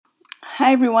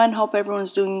Hi everyone, hope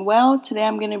everyone's doing well. Today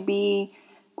I'm going to be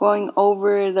going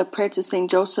over the prayer to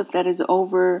St. Joseph that is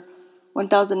over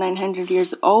 1,900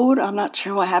 years old. I'm not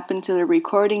sure what happened to the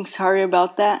recording, sorry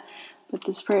about that, but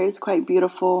this prayer is quite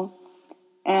beautiful.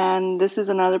 And this is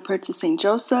another prayer to St.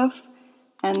 Joseph,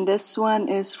 and this one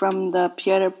is from the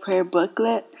Pieta prayer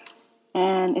booklet,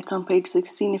 and it's on page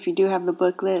 16 if you do have the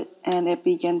booklet, and it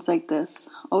begins like this.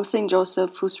 O St.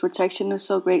 Joseph, whose protection is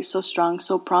so great, so strong,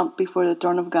 so prompt before the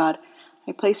throne of God,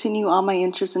 I place in you all my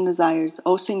interests and desires.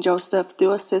 O St. Joseph,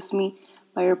 do assist me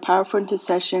by your powerful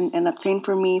intercession and obtain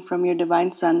for me from your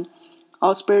divine Son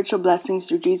all spiritual blessings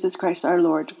through Jesus Christ our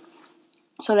Lord,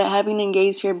 so that having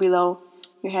engaged here below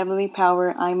your heavenly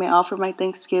power, I may offer my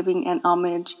thanksgiving and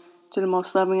homage to the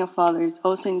most loving of fathers.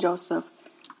 O St. Joseph,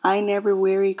 I never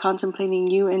weary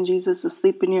contemplating you and Jesus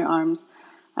asleep in your arms.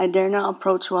 I dare not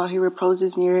approach while he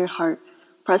reposes near your heart.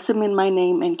 Press him in my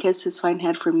name and kiss his fine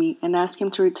head for me, and ask him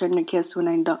to return the kiss when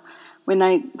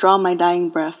I draw my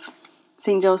dying breath.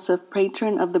 St. Joseph,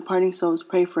 patron of departing souls,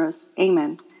 pray for us.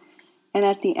 Amen. And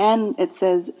at the end it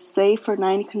says, say for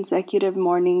 9 consecutive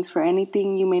mornings for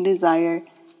anything you may desire.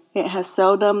 It has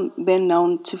seldom been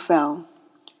known to fail.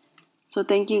 So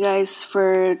thank you guys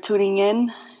for tuning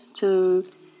in to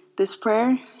this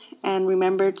prayer, and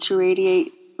remember to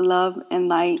radiate love and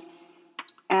light.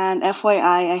 And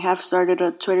FYI, I have started a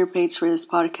Twitter page for this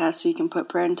podcast, so you can put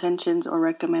prayer intentions or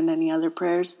recommend any other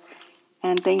prayers.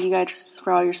 And thank you guys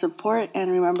for all your support,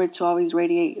 and remember to always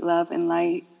radiate love and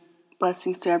light.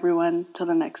 Blessings to everyone. Till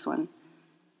the next one.